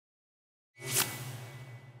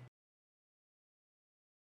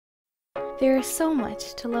There is so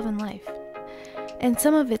much to love in life, and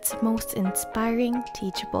some of its most inspiring,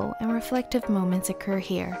 teachable, and reflective moments occur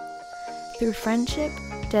here. Through friendship,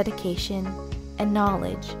 dedication, and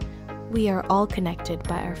knowledge, we are all connected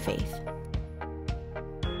by our faith.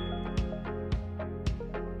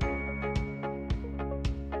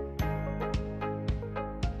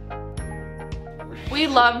 We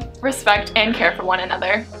love, respect, and care for one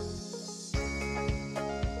another.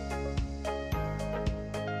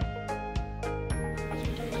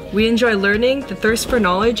 We enjoy learning, the thirst for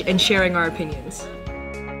knowledge, and sharing our opinions.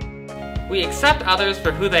 We accept others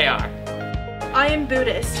for who they are. I am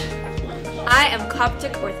Buddhist. I am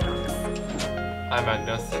Coptic Orthodox. I'm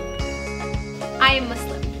agnostic. I am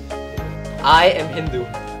Muslim. I am Hindu.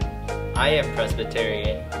 I am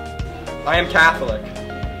Presbyterian. I am Catholic.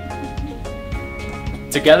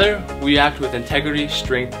 Together, we act with integrity,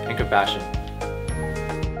 strength, and compassion.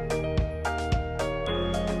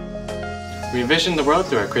 We envision the world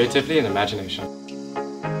through our creativity and imagination.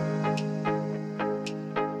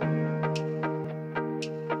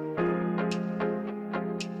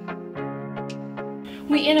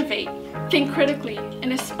 We innovate, think critically,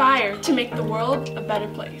 and aspire to make the world a better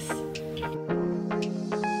place.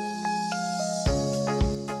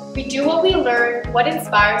 We do what we learn, what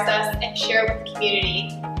inspires us, and share with the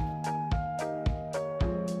community.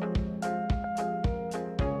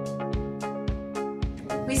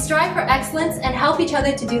 We strive for excellence and help each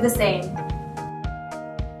other to do the same.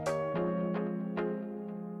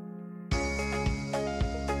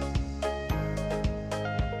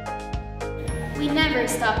 We never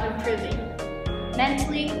stop improving,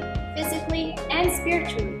 mentally, physically, and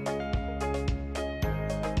spiritually.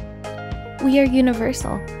 We are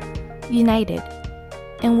universal, united,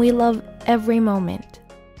 and we love every moment